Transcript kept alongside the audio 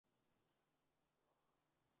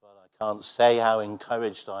I can't say how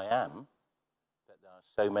encouraged I am that there are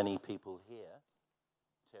so many people here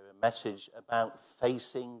to hear a message about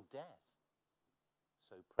facing death.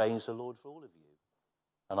 So praise the Lord for all of you.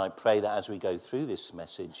 And I pray that as we go through this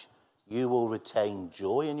message, you will retain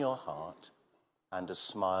joy in your heart and a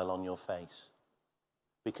smile on your face.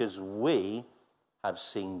 Because we have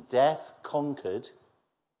seen death conquered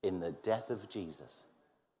in the death of Jesus.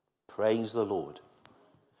 Praise the Lord.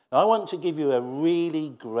 Now, I want to give you a really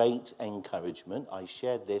great encouragement. I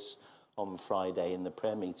shared this on Friday in the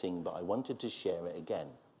prayer meeting, but I wanted to share it again.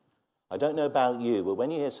 I don't know about you, but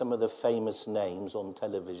when you hear some of the famous names on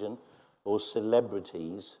television or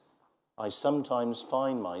celebrities, I sometimes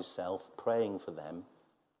find myself praying for them,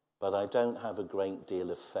 but I don't have a great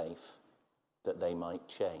deal of faith that they might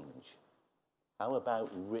change. How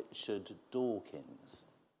about Richard Dawkins?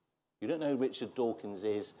 You don't know who Richard Dawkins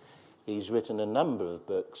is? He's written a number of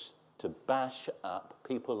books to bash up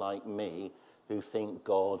people like me who think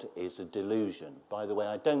God is a delusion. By the way,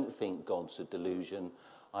 I don't think God's a delusion.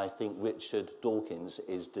 I think Richard Dawkins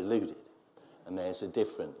is deluded. And there's a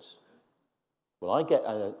difference. Well, I get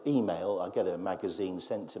an email, I get a magazine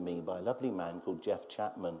sent to me by a lovely man called Jeff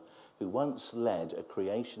Chapman, who once led a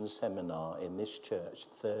creation seminar in this church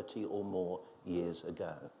 30 or more years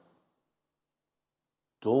ago.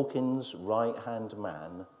 Dawkins' right-hand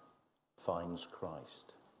man finds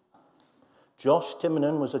Christ. Josh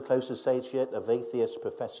Timonen was a close associate of atheist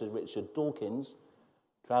Professor Richard Dawkins,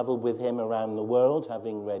 travelled with him around the world,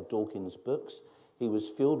 having read Dawkins' books. He was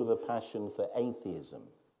filled with a passion for atheism.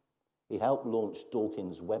 He helped launch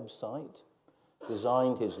Dawkins' website,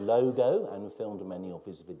 designed his logo, and filmed many of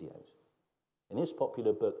his videos. In his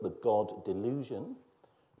popular book, The God Delusion,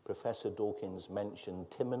 Professor Dawkins mentioned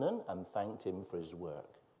Timonen and thanked him for his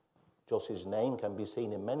work. Josh's name can be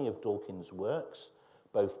seen in many of Dawkins' works,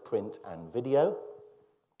 both print and video.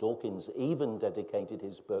 Dawkins even dedicated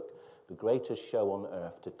his book, The Greatest Show on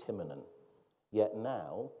Earth, to Timonen. Yet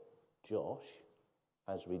now, Josh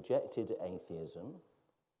has rejected atheism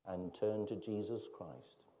and turned to Jesus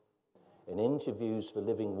Christ. In interviews for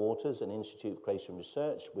Living Waters and Institute of Creation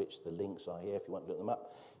Research, which the links are here if you want to look them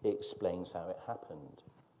up, he explains how it happened.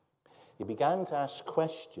 He began to ask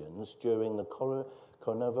questions during the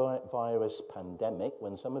coronavirus pandemic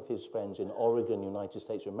when some of his friends in Oregon, United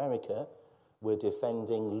States of America, were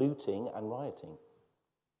defending looting and rioting.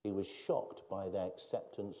 He was shocked by their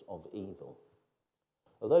acceptance of evil.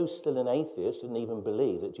 Although still an atheist, didn't even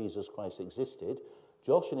believe that Jesus Christ existed,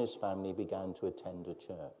 Josh and his family began to attend a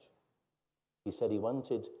church. He said he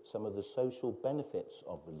wanted some of the social benefits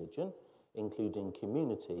of religion, including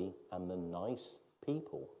community and the nice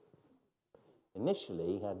people.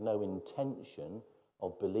 Initially, he had no intention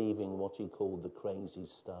of believing what he called the crazy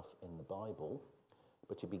stuff in the Bible,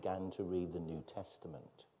 but he began to read the New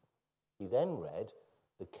Testament. He then read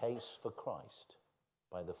The Case for Christ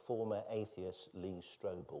by the former atheist Lee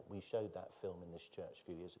Strobel. We showed that film in this church a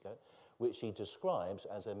few years ago, which he describes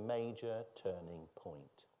as a major turning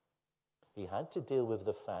point. He had to deal with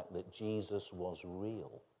the fact that Jesus was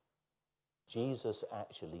real. Jesus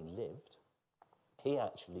actually lived, he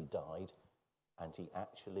actually died, and he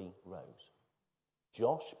actually rose.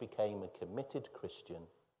 Josh became a committed Christian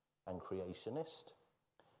and creationist,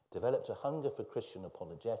 developed a hunger for Christian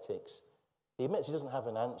apologetics. He admits he doesn't have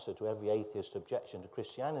an answer to every atheist objection to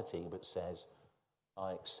Christianity, but says,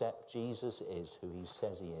 I accept Jesus is who he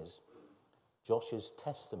says he is. Josh's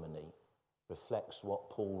testimony reflects what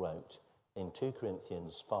Paul wrote in 2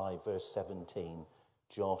 Corinthians 5, verse 17,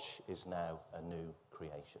 Josh is now a new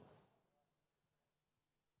creation.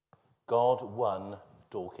 God won,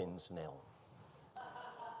 Dawkins nil.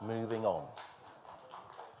 Moving on.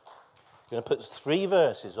 I'm going to put 3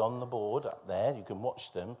 verses on the board up there. You can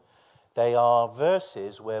watch them. They are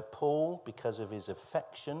verses where Paul, because of his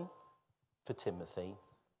affection for Timothy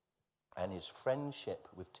and his friendship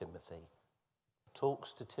with Timothy,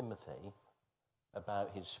 talks to Timothy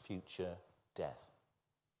about his future death.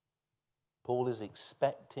 Paul is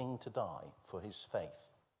expecting to die for his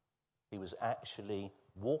faith. He was actually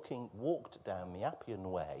walked down the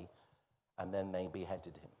Appian Way, and then they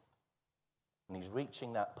beheaded him. And he's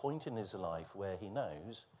reaching that point in his life where he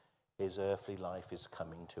knows his earthly life is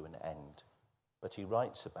coming to an end. But he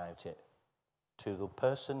writes about it to the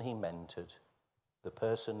person he mentored, the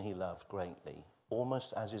person he loved greatly,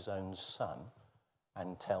 almost as his own son,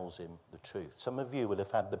 and tells him the truth. Some of you will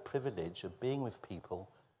have had the privilege of being with people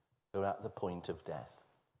who are at the point of death.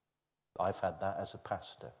 I've had that as a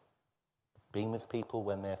pastor. Being with people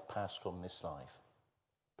when they've passed from this life.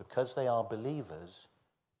 Because they are believers,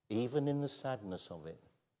 even in the sadness of it,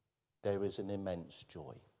 there is an immense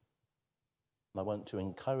joy. And I want to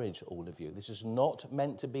encourage all of you. This is not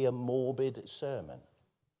meant to be a morbid sermon.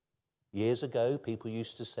 Years ago, people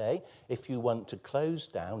used to say, if you want to close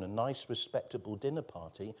down a nice, respectable dinner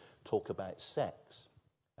party, talk about sex.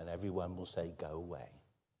 And everyone will say, go away.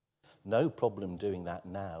 No problem doing that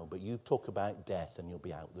now, but you talk about death and you'll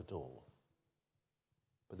be out the door.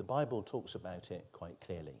 But the Bible talks about it quite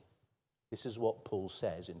clearly. This is what Paul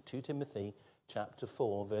says in 2 Timothy chapter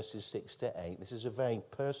 4, verses 6 to 8. This is a very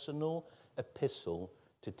personal epistle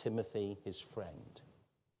to Timothy, his friend.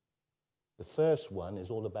 The first one is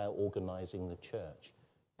all about organizing the church.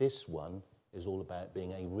 This one is all about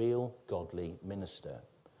being a real godly minister.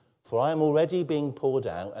 For I am already being poured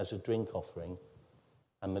out as a drink offering,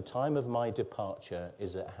 and the time of my departure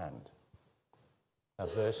is at hand. Now,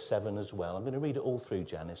 verse 7 as well. I'm going to read it all through,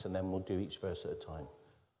 Janice, and then we'll do each verse at a time.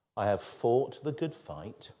 I have fought the good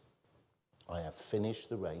fight. I have finished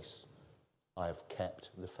the race. I have kept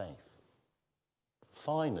the faith.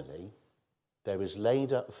 Finally, there is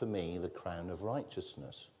laid up for me the crown of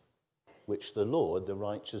righteousness, which the Lord, the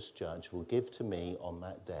righteous judge, will give to me on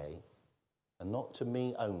that day, and not to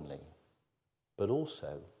me only, but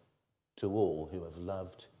also to all who have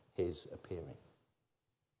loved his appearing.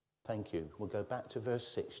 Thank you. We'll go back to verse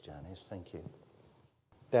 6, Janice. Thank you.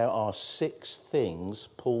 There are 6 things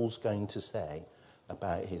Paul's going to say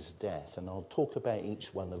about his death, and I'll talk about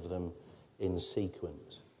each one of them in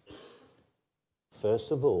sequence.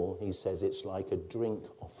 First of all, he says it's like a drink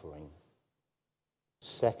offering.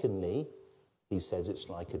 Secondly, he says it's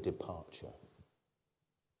like a departure.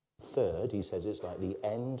 Third, he says it's like the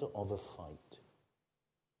end of a fight.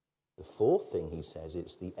 The fourth thing he says,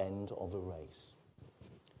 it's the end of a race.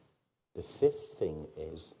 The fifth thing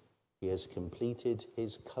is he has completed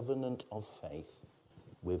his covenant of faith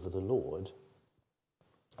with the Lord.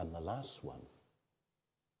 And the last one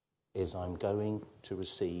is I'm going to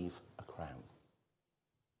receive a crown.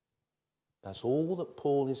 That's all that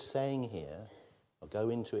Paul is saying here. I'll go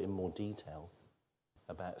into it in more detail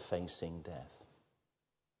about facing death.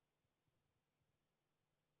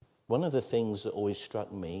 One of the things that always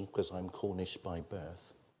struck me, because I'm Cornish by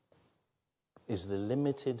birth, is the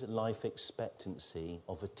limited life expectancy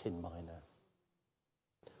of a tin miner.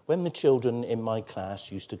 When the children in my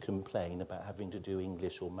class used to complain about having to do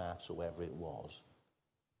English or maths or whatever it was,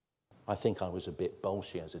 I think I was a bit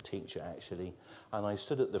bolshy as a teacher, actually, and I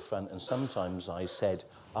stood at the front and sometimes I said,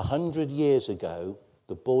 100 years ago,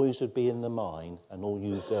 the boys would be in the mine and all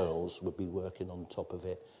you girls would be working on top of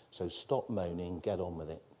it, so stop moaning, get on with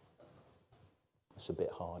it. It's a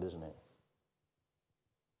bit hard, isn't it?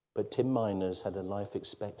 But tin miners had a life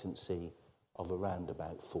expectancy of around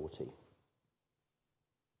about 40.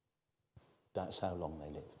 That's how long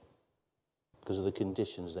they lived, because of the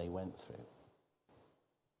conditions they went through.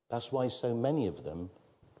 That's why so many of them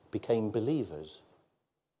became believers.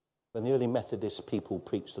 When the early Methodist people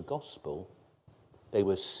preached the gospel, they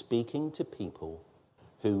were speaking to people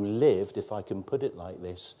who lived, if I can put it like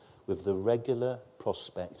this, with the regular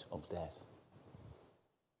prospect of death.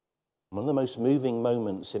 One of the most moving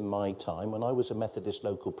moments in my time, when I was a Methodist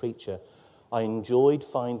local preacher, I enjoyed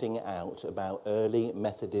finding out about early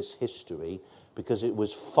Methodist history because it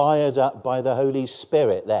was fired up by the Holy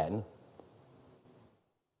Spirit then.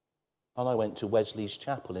 And I went to Wesley's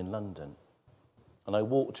Chapel in London, and I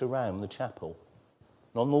walked around the chapel,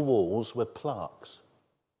 and on the walls were plaques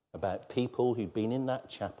about people who'd been in that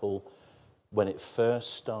chapel when it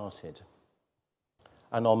first started.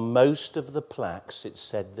 And on most of the plaques it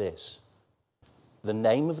said this: the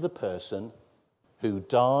name of the person who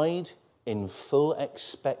died in full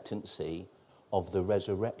expectancy of the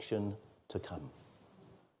resurrection to come.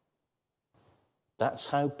 That's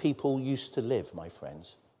how people used to live, my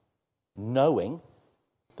friends, knowing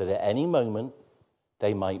that at any moment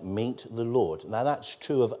they might meet the Lord. Now that's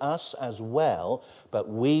true of us as well, but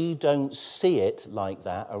we don't see it like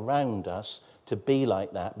that around us, to be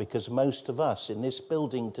like that, because most of us in this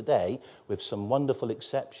building today, with some wonderful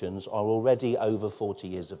exceptions, are already over 40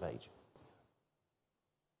 years of age.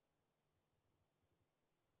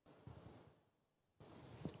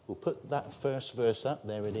 We'll put that first verse up.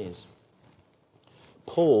 There it is.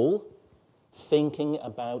 Paul, thinking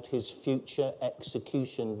about his future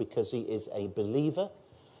execution because he is a believer,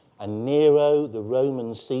 and Nero, the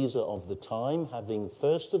Roman Caesar of the time, having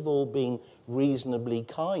first of all been reasonably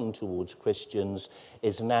kind towards Christians,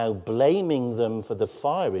 is now blaming them for the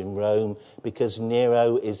fire in Rome because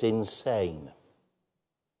Nero is insane.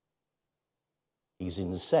 He's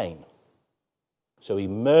insane. So he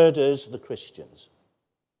murders the Christians.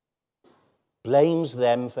 blames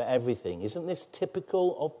them for everything. Isn't this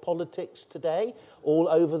typical of politics today? All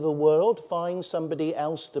over the world, find somebody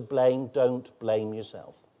else to blame, don't blame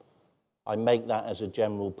yourself. I make that as a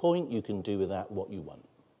general point. You can do with that what you want.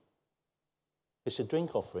 It's a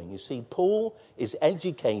drink offering. You see, Paul is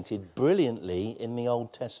educated brilliantly in the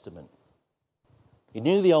Old Testament. He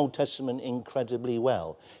knew the Old Testament incredibly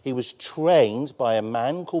well. He was trained by a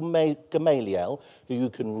man called Gamaliel, who you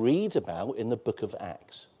can read about in the book of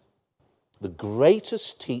Acts. The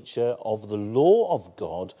greatest teacher of the law of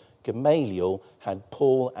God, Gamaliel, had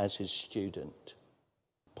Paul as his student.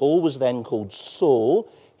 Paul was then called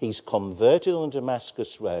Saul. He's converted on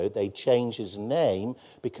Damascus Road. They change his name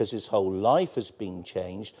because his whole life has been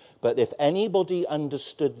changed. But if anybody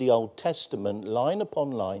understood the Old Testament line upon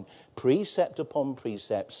line, precept upon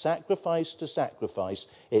precept, sacrifice to sacrifice,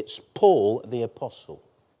 it's Paul the Apostle.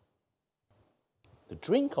 The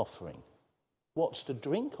drink offering. What's the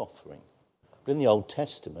drink offering? In the Old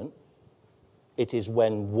Testament, it is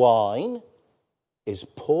when wine is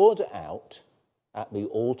poured out at the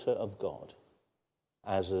altar of God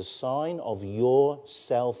as a sign of your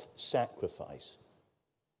self-sacrifice.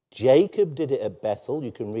 Jacob did it at Bethel.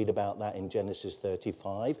 You can read about that in Genesis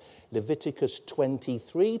 35. Leviticus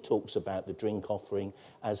 23 talks about the drink offering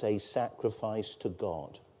as a sacrifice to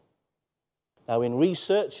God. Now, in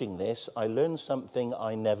researching this, I learned something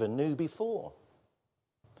I never knew before.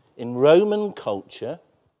 In Roman culture,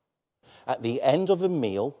 at the end of a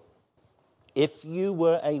meal, if you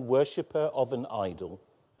were a worshipper of an idol,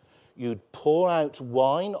 you'd pour out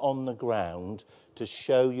wine on the ground to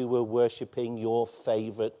show you were worshipping your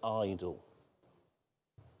favorite idol.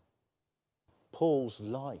 Paul's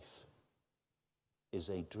life is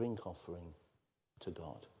a drink offering to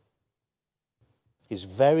God. His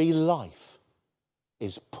very life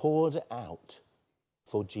is poured out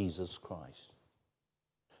for Jesus Christ.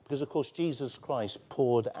 Because, of course, Jesus Christ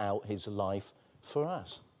poured out his life for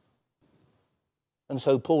us. And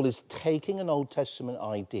so Paul is taking an Old Testament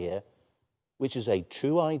idea, which is a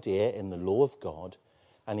true idea in the law of God,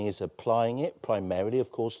 and he is applying it primarily,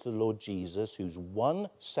 of course, to the Lord Jesus, whose one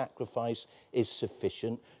sacrifice is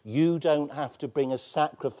sufficient. You don't have to bring a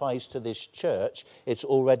sacrifice to this church. It's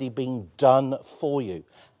already been done for you.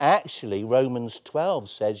 Actually, Romans 12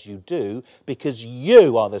 says you do, because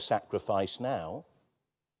you are the sacrifice now.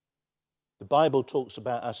 The Bible talks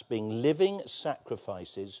about us being living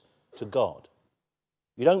sacrifices to God.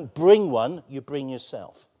 You don't bring one, you bring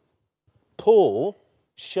yourself. Paul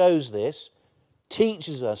shows this,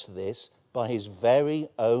 teaches us this by his very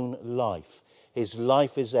own life. His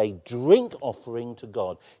life is a drink offering to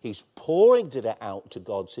God. He's pouring it out to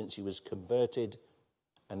God since he was converted.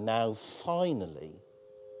 And now finally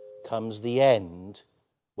comes the end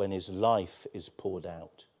when his life is poured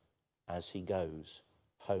out as he goes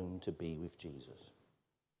home to be with Jesus.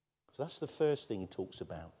 So that's the first thing he talks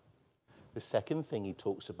about. The second thing he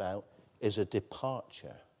talks about is a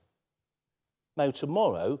departure. Now,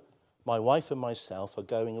 tomorrow, my wife and myself are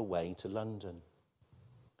going away to London.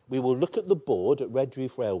 We will look at the board at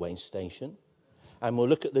Redruth railway station, and we'll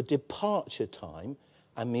look at the departure time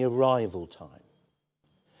and the arrival time.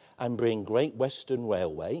 And bring Great Western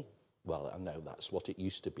Railway, well, I know that's what it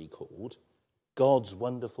used to be called, God's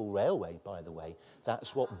Wonderful Railway, by the way.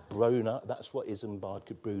 That's what Isambard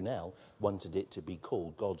Brunel wanted it to be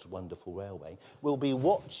called, God's Wonderful Railway. We'll be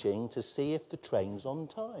watching to see if the train's on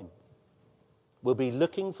time. We'll be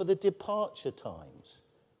looking for the departure times.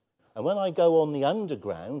 And when I go on the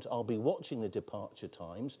underground, I'll be watching the departure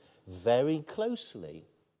times very closely.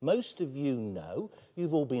 Most of you know,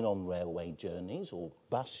 you've all been on railway journeys or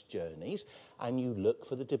bus journeys, and you look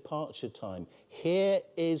for the departure time. Here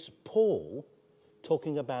is Paul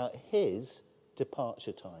talking about his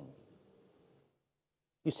departure time.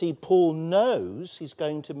 You see, Paul knows he's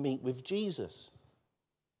going to meet with Jesus.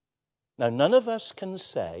 Now, none of us can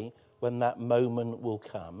say when that moment will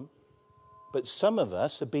come, but some of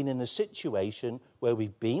us have been in the situation where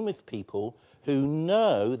we've been with people who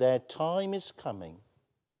know their time is coming.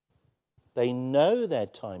 They know their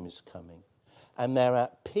time is coming, and they're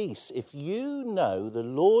at peace. If you know the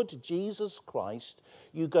Lord Jesus Christ,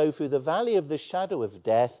 you go through the valley of the shadow of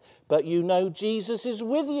death, but you know Jesus is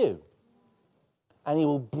with you, and he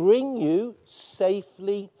will bring you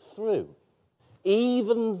safely through.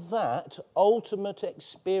 Even that ultimate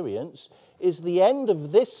experience is the end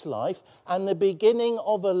of this life and the beginning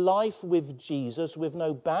of a life with Jesus with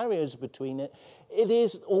no barriers between it. It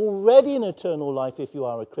is already an eternal life if you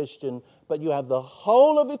are a Christian, but you have the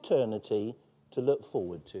whole of eternity to look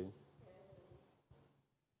forward to.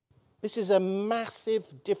 This is a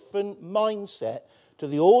massive different mindset to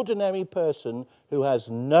the ordinary person who has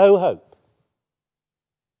no hope.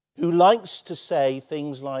 who likes to say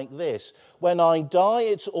things like this: when I die,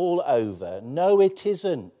 it's all over. No, it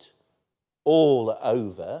isn't all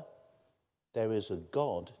over. There is a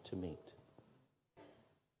God to meet.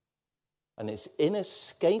 And it's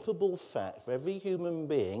inescapable fact for every human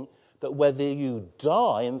being that whether you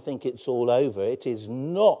die and think it's all over, it is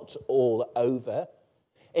not all over.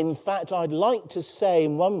 In fact, I'd like to say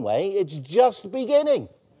in one way, it's just beginning.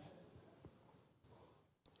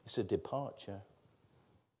 It's a departure.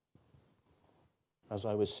 As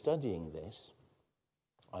I was studying this,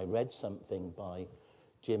 I read something by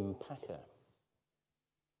Jim Packer,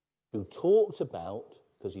 who talked about,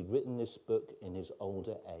 because he'd written this book in his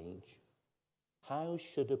older age, how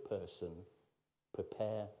should a person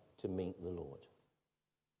prepare to meet the Lord?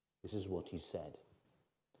 This is what he said.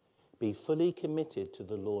 Be fully committed to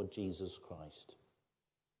the Lord Jesus Christ.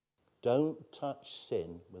 Don't touch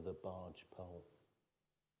sin with a barge pole.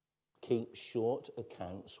 Keep short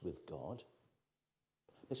accounts with God.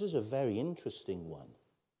 This is a very interesting one.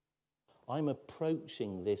 I'm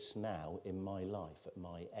approaching this now in my life at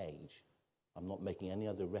my age. I'm not making any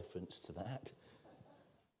other reference to that.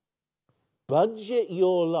 Budget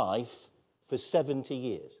your life for 70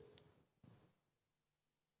 years.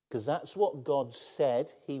 Because that's what God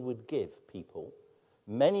said he would give people.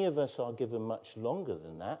 Many of us are given much longer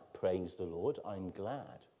than that. Praise the Lord. I'm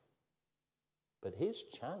glad. But his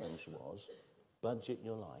challenge was, budget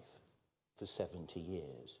your life for 70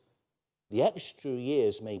 years. The extra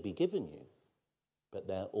years may be given you, but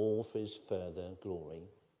they're all for his further glory.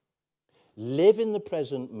 Live in the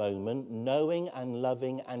present moment, knowing and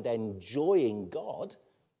loving and enjoying God.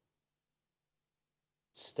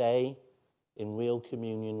 Stay in real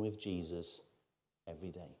communion with Jesus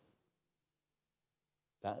every day.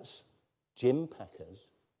 That's Jim Packer's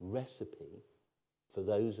recipe for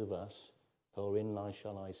those of us who are in,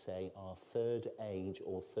 shall I say, our third age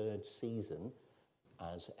or third season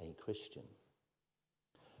as a Christian.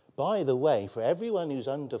 By the way, for everyone who's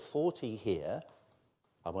under 40 here,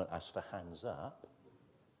 I won't ask for hands up,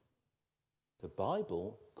 the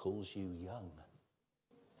Bible calls you young.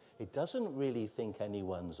 It doesn't really think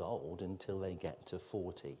anyone's old until they get to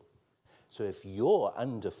 40. So if you're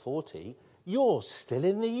under 40, you're still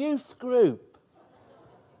in the youth group.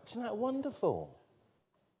 Isn't that wonderful?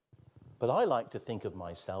 But I like to think of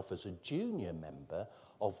myself as a junior member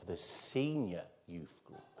of the senior youth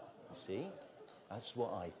group. You see? That's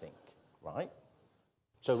what I think, right?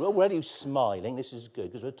 So we're already smiling. This is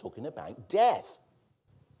good because we're talking about death.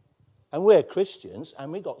 And we're Christians,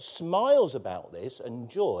 and we've got smiles about this and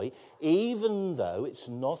joy, even though it's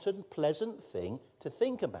not a pleasant thing to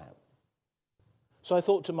think about. So I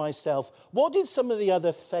thought to myself, what did some of the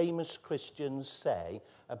other famous Christians say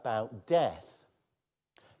about death?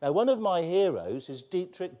 Now, one of my heroes is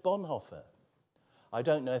Dietrich Bonhoeffer. I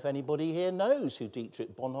don't know if anybody here knows who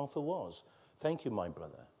Dietrich Bonhoeffer was. Thank you, my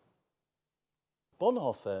brother.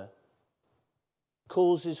 Bonhoeffer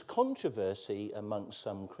causes controversy amongst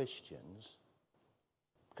some Christians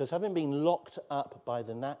because having been locked up by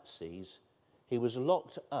the Nazis, he was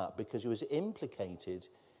locked up because he was implicated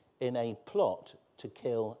in a plot to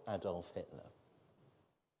kill Adolf Hitler.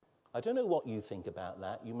 I don't know what you think about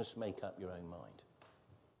that. You must make up your own mind.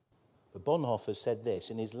 But Bonhoeffer said this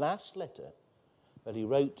in his last letter that he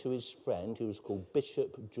wrote to his friend, who was called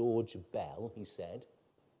Bishop George Bell. He said,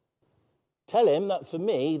 "Tell him that for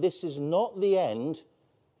me, this is not the end,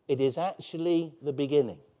 it is actually the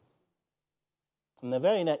beginning." And the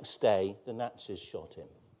very next day, the Nazis shot him.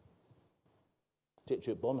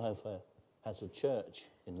 Dietrich Bonhoeffer has a church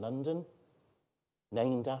in London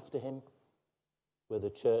named after him, where the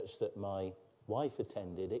church that my wife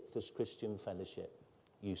attended, Ichthus Christian Fellowship,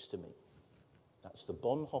 used to meet. That's the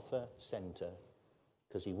Bonhoeffer Centre,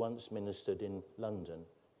 because he once ministered in London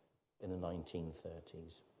in the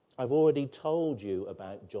 1930s. I've already told you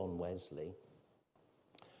about John Wesley.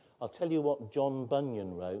 I'll tell you what John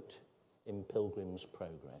Bunyan wrote in Pilgrim's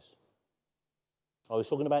Progress. I was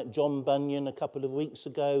talking about John Bunyan a couple of weeks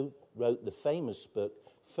ago, wrote the famous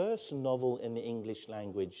book, first novel in the English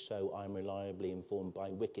language, so I'm reliably informed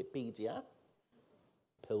by Wikipedia,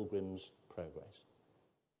 Pilgrim's Progress.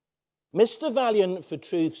 Mr. Valiant for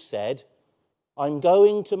Truth said, "I'm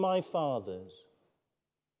going to my father's."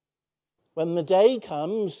 When the day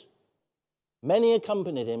comes, many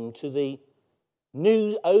accompanied him to the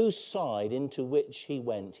new side into which he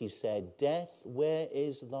went. He said, "Death, where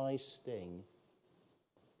is thy sting?"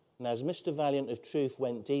 And as Mr. Valiant of Truth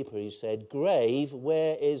went deeper, he said, "Grave,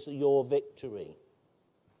 where is your victory?"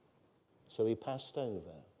 So he passed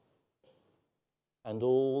over, and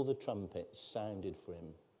all the trumpets sounded for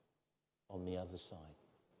him on the other side.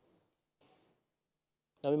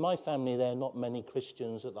 Now, in my family, there are not many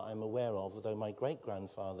Christians that I'm aware of, although my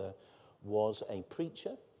great-grandfather was a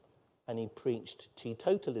preacher, and he preached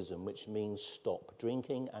teetotalism, which means stop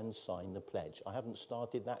drinking and sign the pledge. I haven't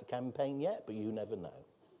started that campaign yet, but you never know.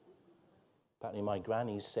 Apparently, my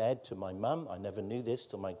granny said to my mum, I never knew this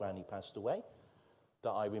till my granny passed away,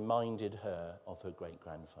 that I reminded her of her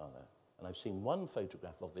great-grandfather. And I've seen one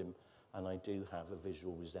photograph of him, and I do have a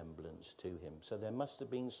visual resemblance to him. So there must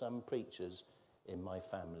have been some preachers in my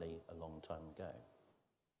family a long time ago.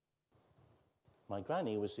 My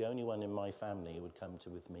granny was the only one in my family who would come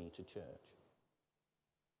with me to church.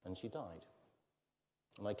 And she died.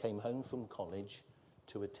 And I came home from college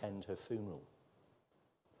to attend her funeral.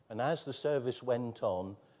 And as the service went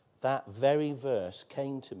on, that very verse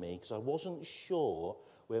came to me because I wasn't sure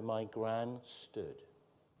where my gran stood.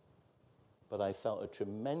 But I felt a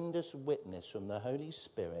tremendous witness from the Holy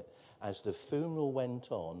Spirit as the funeral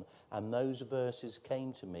went on, and those verses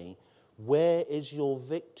came to me. Where is your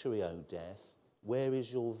victory, O death? Where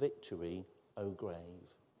is your victory, O grave?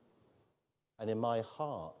 And in my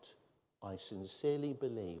heart, I sincerely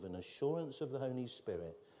believe an assurance of the Holy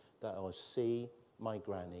Spirit that I will see my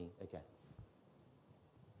granny again.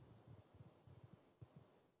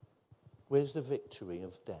 Where's the victory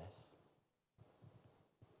of death?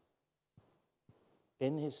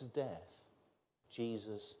 In his death,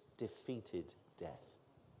 Jesus defeated death.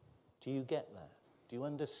 Do you get that? Do you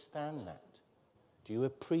understand that? Do you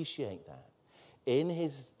appreciate that? In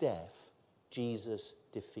his death, Jesus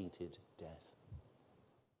defeated death.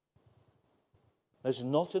 It's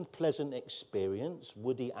not a pleasant experience.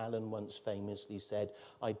 Woody Allen once famously said,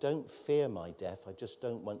 I don't fear my death, I just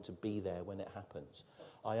don't want to be there when it happens.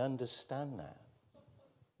 I understand that.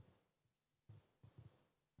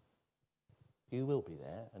 You will be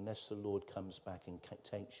there unless the Lord comes back and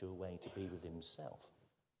takes you away to be with himself.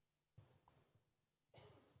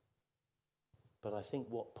 But I think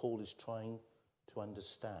what Paul is trying to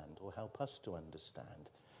understand, or help us to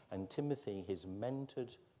understand, and Timothy, his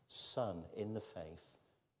mentored son in the faith,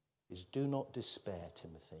 is do not despair,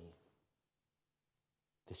 Timothy.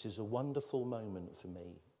 This is a wonderful moment for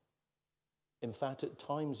me. In fact, at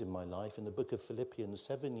times in my life, in the book of Philippians,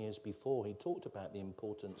 7 years before, he talked about the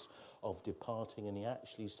importance of departing, and he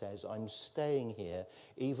actually says, I'm staying here,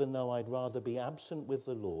 even though I'd rather be absent with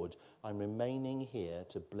the Lord, I'm remaining here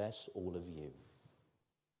to bless all of you.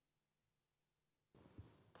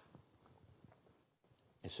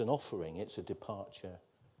 It's an offering, it's a departure.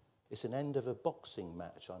 It's an end of a boxing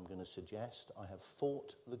match, I'm going to suggest. I have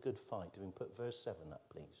fought the good fight. If we can put verse 7 up,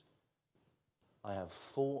 please. I have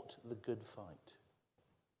fought the good fight.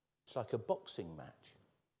 It's like a boxing match.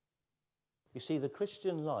 You see, the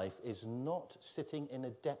Christian life is not sitting in a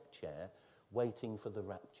deck chair waiting for the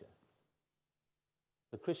rapture.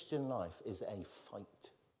 The Christian life is a fight.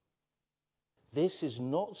 This is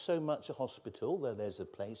not so much a hospital, though there's a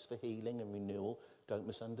place for healing and renewal. Don't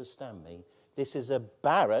misunderstand me. This is a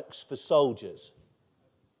barracks for soldiers.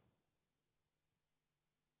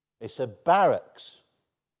 It's a barracks.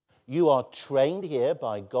 You are trained here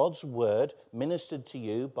by God's word, ministered to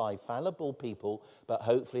you by fallible people, but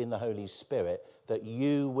hopefully in the Holy Spirit, that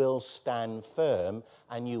you will stand firm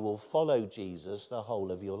and you will follow Jesus the whole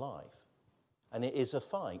of your life. And it is a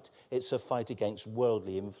fight. It's a fight against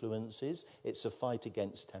worldly influences. It's a fight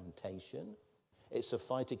against temptation. It's a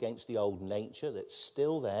fight against the old nature that's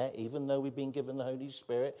still there, even though we've been given the Holy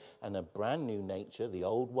Spirit and a brand new nature. The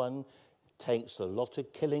old one takes a lot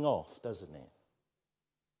of killing off, doesn't it?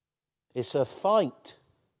 It's a fight.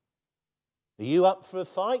 Are you up for a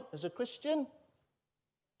fight as a Christian?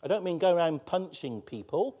 I don't mean go around punching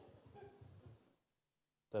people.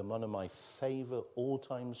 Though one of my favourite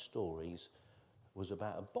all-time stories was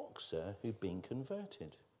about a boxer who'd been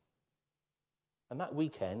converted. And that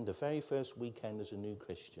weekend, the very first weekend as a new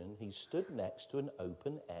Christian, he stood next to an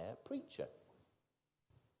open-air preacher.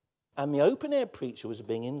 And the open-air preacher was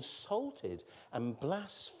being insulted and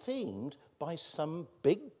blasphemed by some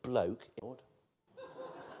big bloke.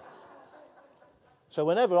 So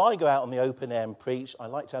whenever I go out on the open air and preach, I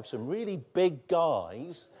like to have some really big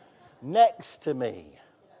guys next to me.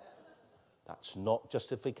 That's not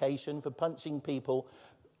justification for punching people.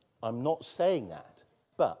 I'm not saying that.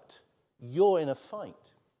 But you're in a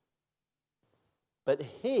fight. But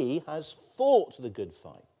he has fought the good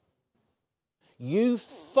fight. You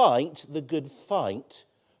fight the good fight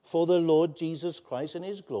for the Lord Jesus Christ and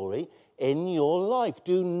his glory in your life.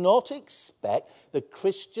 Do not expect the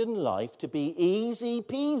Christian life to be easy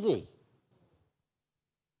peasy.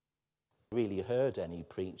 I've really heard any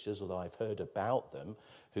preachers, although I've heard about them,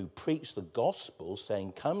 who preach the gospel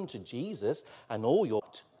saying, come to Jesus and all your...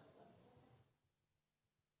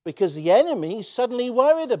 because the enemy's suddenly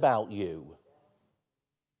worried about you.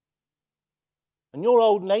 And your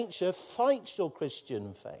old nature fights your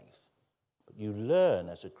Christian faith. But you learn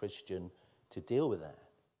as a Christian to deal with that.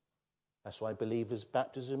 That's why believers'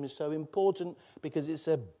 baptism is so important, because it's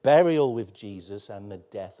a burial with Jesus and the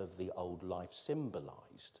death of the old life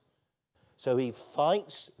symbolized. So he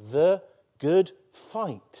fights the good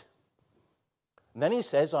fight. And then he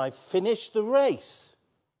says, I've finished the race.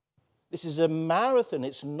 This is a marathon.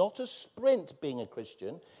 It's not a sprint, being a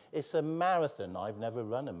Christian. It's a marathon. I've never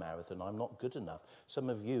run a marathon. I'm not good enough. Some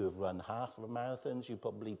of you have run half of marathons. You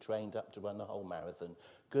probably trained up to run the whole marathon.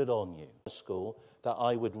 Good on you. School, that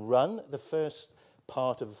I would run the first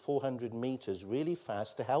part of 400 meters really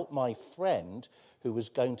fast to help my friend who was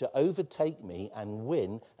going to overtake me and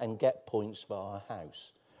win and get points for our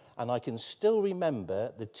house. And I can still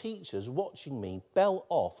remember the teachers watching me belt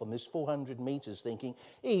off on this 400 meters thinking,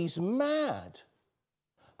 he's mad.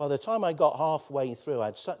 By the time I got halfway through, I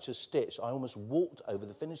had such a stitch, I almost walked over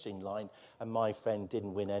the finishing line, and my friend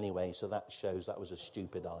didn't win anyway, so that shows that was a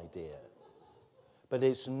stupid idea. But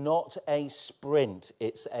it's not a sprint,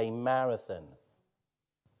 it's a marathon.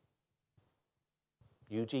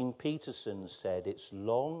 Eugene Peterson said it's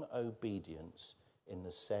long obedience in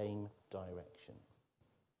the same direction.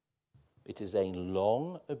 It is a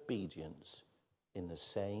long obedience in the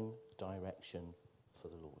same direction for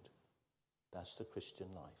the Lord. That's the Christian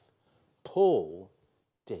life. Paul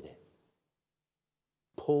did it.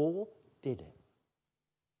 Paul did it.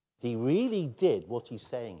 He really did what he's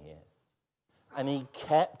saying here. And he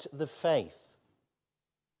kept the faith.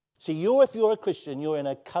 See, if you're a Christian, you're in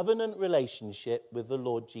a covenant relationship with the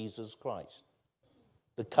Lord Jesus Christ.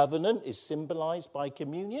 The covenant is symbolized by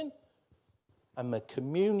communion. And the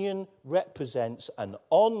communion represents an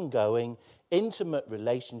ongoing, intimate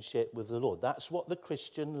relationship with the Lord. That's what the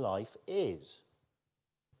Christian life is.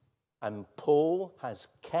 And Paul has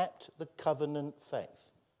kept the covenant faith.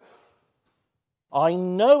 I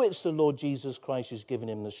know it's the Lord Jesus Christ who's given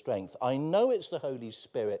him the strength. I know it's the Holy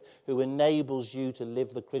Spirit who enables you to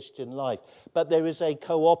live the Christian life. But there is a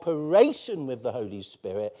cooperation with the Holy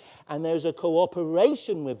Spirit, and there's a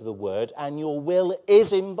cooperation with the Word, and your will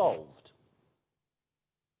is involved.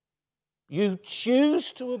 You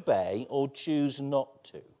choose to obey or choose not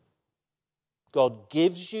to. God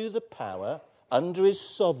gives you the power under his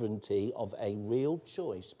sovereignty of a real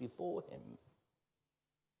choice before him.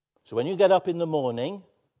 So when you get up in the morning,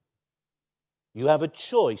 you have a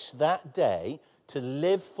choice that day to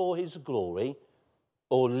live for his glory,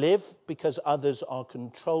 or live because others are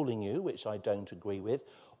controlling you, which I don't agree with,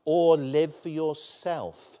 or live for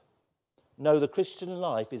yourself. No, the Christian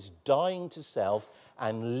life is dying to self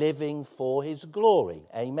and living for his glory.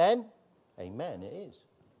 Amen? Amen, it is.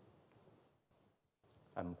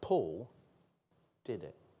 And Paul did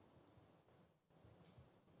it.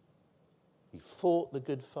 He fought the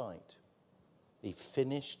good fight. He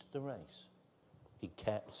finished the race. He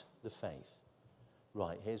kept the faith.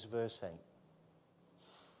 Right, here's verse 8.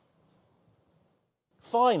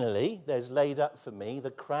 Finally, there's laid up for me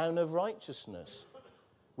the crown of righteousness,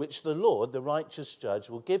 which the Lord, the righteous judge,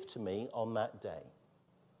 will give to me on that day.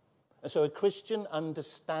 And so a Christian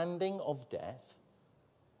understanding of death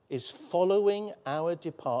is following our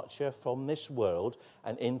departure from this world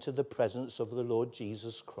and into the presence of the Lord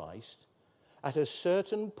Jesus Christ. At a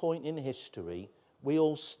certain point in history, we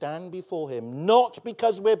all stand before him, not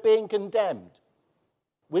because we're being condemned.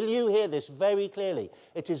 Will you hear this very clearly?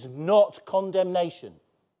 It is not condemnation.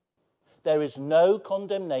 There is no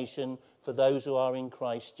condemnation for those who are in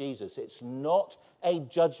Christ Jesus. It's not a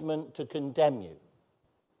judgment to condemn you.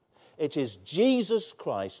 It is Jesus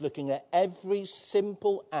Christ looking at every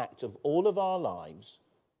simple act of all of our lives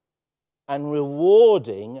and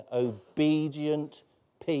rewarding obedient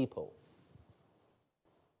people.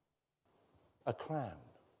 A crown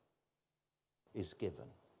is given.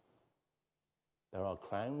 There are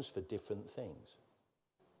crowns for different things.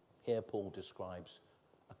 Here Paul describes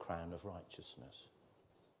a crown of righteousness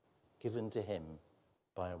given to him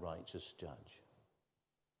by a righteous judge.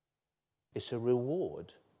 It's a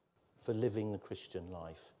reward for living the Christian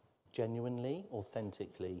life genuinely,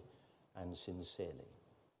 authentically, and sincerely.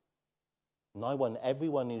 And I want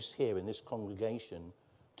everyone who's here in this congregation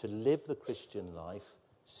to live the Christian life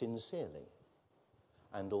sincerely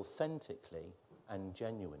and authentically and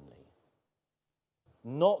genuinely.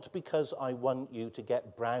 Not because I want you to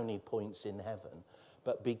get brownie points in heaven,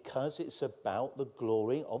 but because it's about the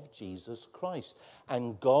glory of Jesus Christ.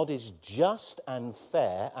 And God is just and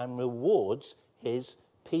fair and rewards his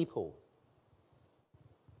people.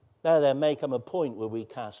 Now there may come a point where we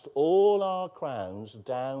cast all our crowns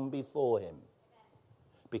down before him,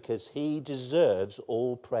 because he deserves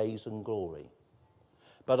all praise and glory.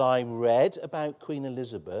 But I read about Queen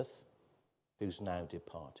Elizabeth, who's now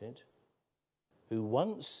departed, who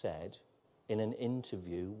once said in an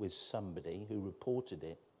interview with somebody who reported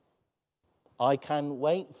it, I can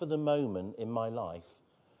wait for the moment in my life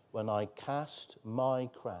when I cast my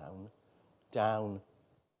crown down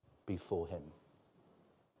before him.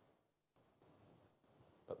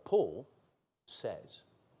 But Paul says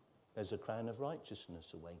there's a crown of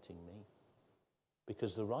righteousness awaiting me,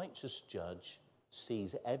 because the righteous judge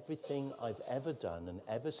sees everything I've ever done and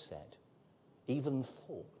ever said, even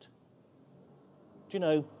thought. Do you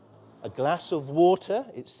know, a glass of water,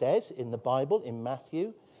 it says in the Bible, in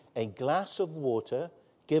Matthew, a glass of water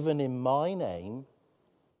given in my name,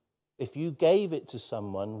 if you gave it to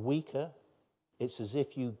someone weaker, it's as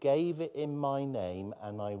if you gave it in my name,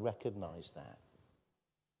 and I recognize that.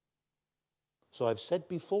 So I've said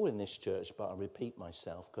before in this church, but I repeat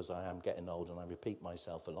myself because I am getting old and I repeat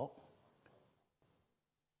myself a lot.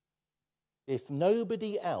 If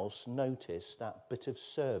nobody else noticed that bit of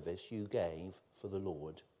service you gave for the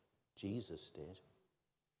Lord, Jesus did.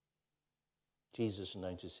 Jesus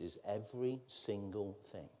notices every single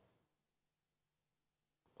thing.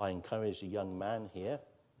 I encouraged a young man here,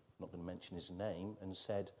 I'm not going to mention his name, and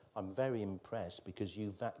said, I'm very impressed because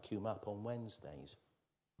you vacuum up on Wednesdays.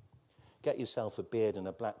 Get yourself a beard and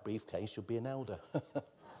a black briefcase, you'll be an elder.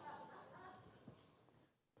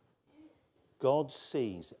 God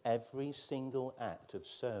sees every single act of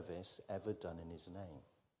service ever done in his name.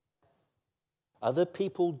 Other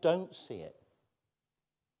people don't see it.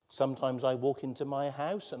 Sometimes I walk into my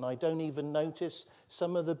house and I don't even notice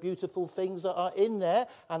some of the beautiful things that are in there,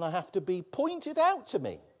 and I have to be pointed out to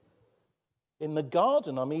me. In the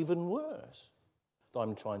garden, I'm even worse.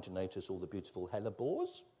 I'm trying to notice all the beautiful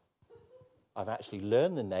hellebores. I've actually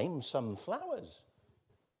learned the name sunflowers.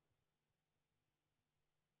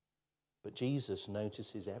 But Jesus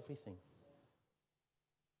notices everything.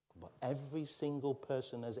 What every single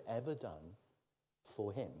person has ever done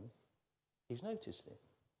for him, he's noticed it.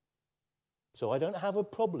 So I don't have a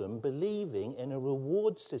problem believing in a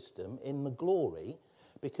reward system in the glory,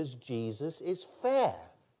 because Jesus is fair.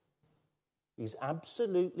 He's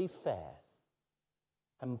absolutely fair.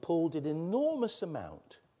 And Paul did an enormous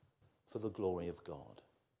amount for the glory of God.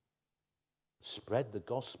 Spread the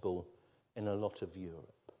gospel in a lot of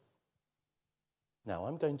Europe. Now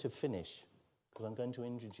I'm going to finish because I'm going to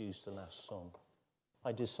introduce the last song.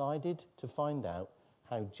 I decided to find out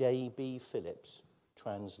how J.B. Phillips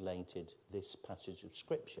translated this passage of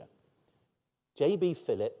Scripture. J.B.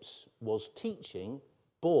 Phillips was teaching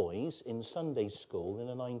boys in Sunday school in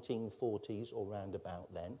the 1940s or round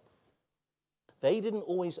about then. They didn't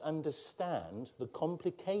always understand the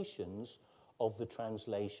complications of the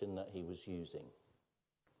translation that he was using.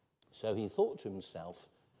 So he thought to himself,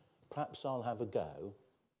 perhaps I'll have a go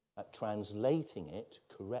at translating it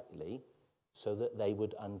correctly so that they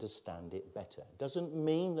would understand it better. Doesn't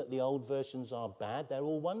mean that the old versions are bad, they're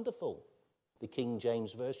all wonderful. The King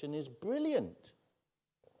James Version is brilliant.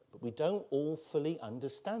 But we don't all fully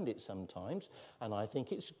understand it sometimes, and I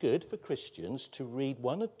think it's good for Christians to read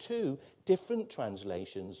one or two different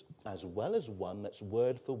translations as well as one that's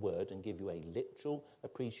word for word and give you a literal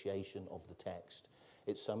appreciation of the text.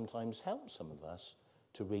 It sometimes helps some of us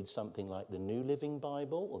to read something like the New Living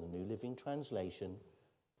Bible or the New Living Translation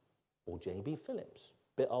or J.B. Phillips.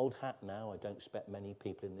 Bit old hat now. I don't expect many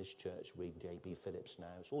people in this church read J.B. Phillips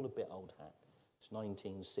now. It's all a bit old hat. It's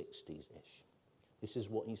 1960s-ish. This is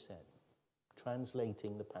what he said,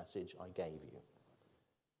 translating the passage I gave you.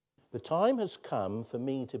 The time has come for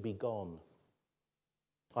me to be gone.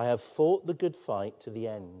 I have fought the good fight to the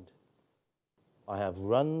end. I have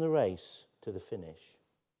run the race to the finish.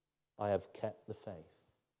 I have kept the faith.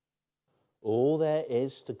 All there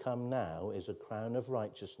is to come now is a crown of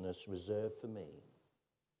righteousness reserved for me,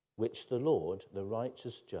 which the Lord, the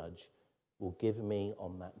righteous judge, will give me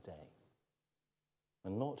on that day.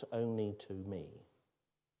 And not only to me,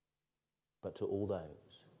 but to all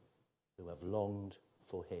those who have longed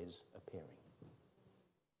for his appearing.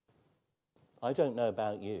 I don't know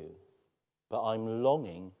about you, but I'm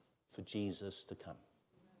longing for Jesus to come,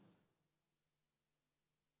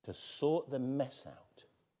 to sort the mess out,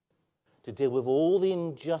 to deal with all the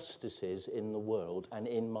injustices in the world and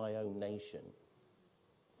in my own nation,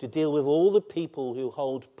 to deal with all the people who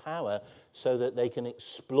hold power so that they can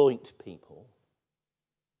exploit people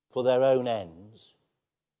for their own ends,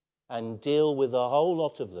 and deal with a whole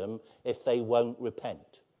lot of them if they won't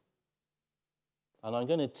repent. And I'm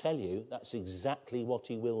going to tell you that's exactly what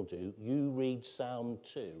he will do. You read Psalm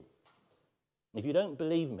 2. If you don't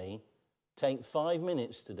believe me, take 5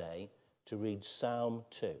 minutes today to read Psalm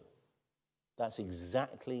 2. That's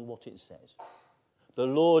exactly what it says. The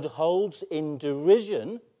Lord holds in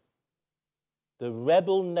derision the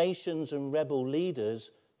rebel nations and rebel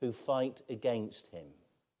leaders who fight against him.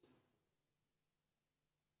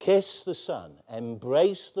 Kiss the Son,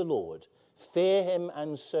 embrace the Lord, fear him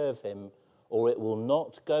and serve him, or it will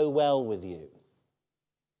not go well with you.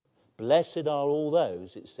 Blessed are all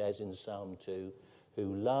those, it says in Psalm 2, who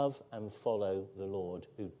love and follow the Lord,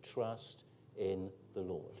 who trust in the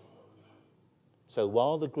Lord. So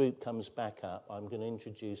while the group comes back up, I'm going to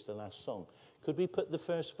introduce the last song. Could we put the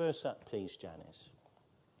first verse up, please, Janice?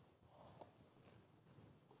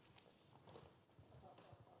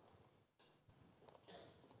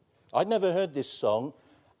 I'd never heard this song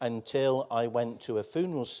until I went to a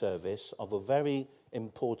funeral service of a very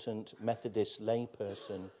important Methodist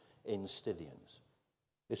layperson in Stithians.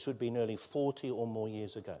 This would be nearly 40 or more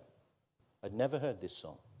years ago. I'd never heard this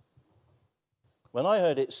song. When I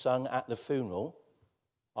heard it sung at the funeral,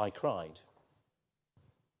 I cried.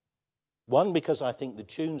 One, because I think the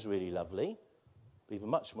tune's really lovely, but even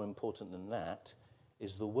much more important than that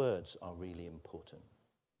is the words are really important.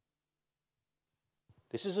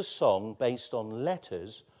 This is a song based on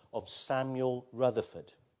letters of Samuel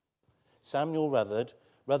Rutherford. Samuel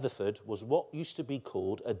Rutherford was what used to be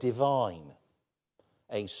called a divine,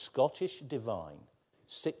 a Scottish divine,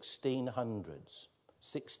 1600s,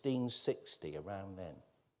 1660, around then.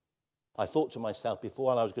 I thought to myself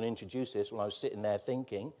before I was going to introduce this, when I was sitting there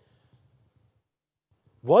thinking,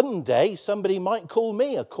 one day somebody might call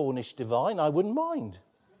me a Cornish divine, I wouldn't mind.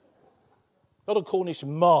 Not a Cornish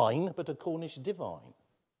mine, but a Cornish divine.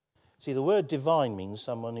 See, the word divine means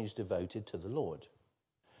someone who's devoted to the Lord.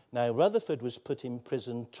 Now, Rutherford was put in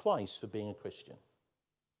prison twice for being a Christian.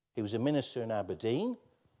 He was a minister in Aberdeen.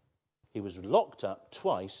 He was locked up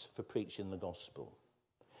twice for preaching the gospel.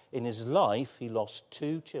 In his life, he lost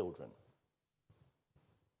 2 children.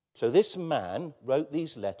 So this man wrote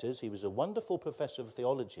these letters. He was a wonderful professor of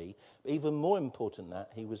theology, but even more important than that,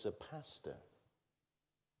 he was a pastor.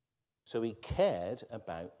 So he cared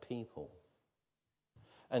about people.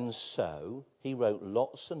 And so he wrote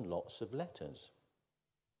lots and lots of letters.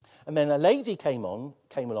 And then a lady came along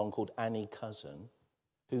called Annie Cousin,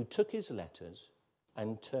 who took his letters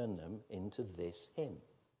and turned them into this hymn.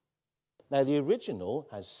 Now, the original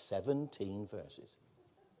has 17 verses.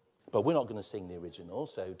 But we're not going to sing the original,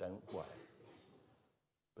 so don't worry.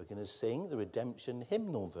 We're going to sing the Redemption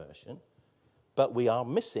hymnal version, but we are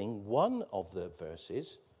missing one of the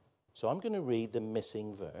verses. So I'm going to read the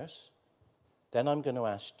missing verse. Then I'm going to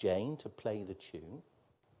ask Jane to play the tune.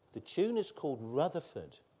 The tune is called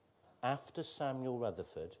Rutherford, after Samuel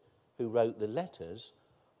Rutherford, who wrote the letters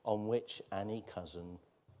on which Annie Cousin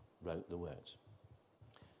wrote the words.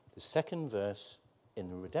 The second verse in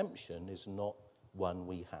the Redemption is not one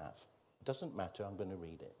we have. It doesn't matter, I'm going to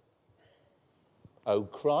read it. O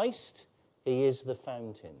Christ, he is the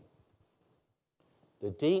fountain,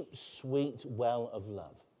 the deep, sweet well of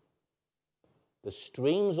love. The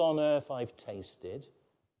streams on earth I've tasted,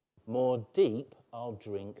 more deep I'll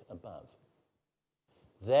drink above.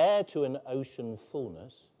 There to an ocean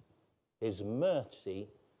fullness, his mercy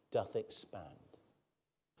doth expand.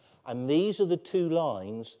 And these are the 2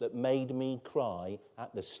 lines that made me cry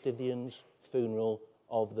at the Stithians funeral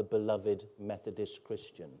of the beloved Methodist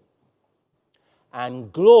Christian.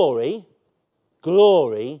 And glory,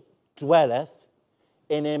 glory dwelleth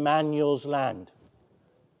in Emmanuel's land.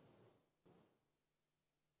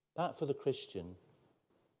 That, for the Christian,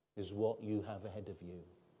 is what you have ahead of you.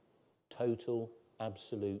 Total,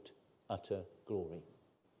 absolute, utter glory.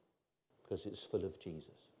 Because it's full of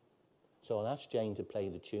Jesus. So I'll ask Jane to play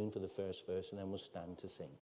the tune for the first verse, and then we'll stand to sing.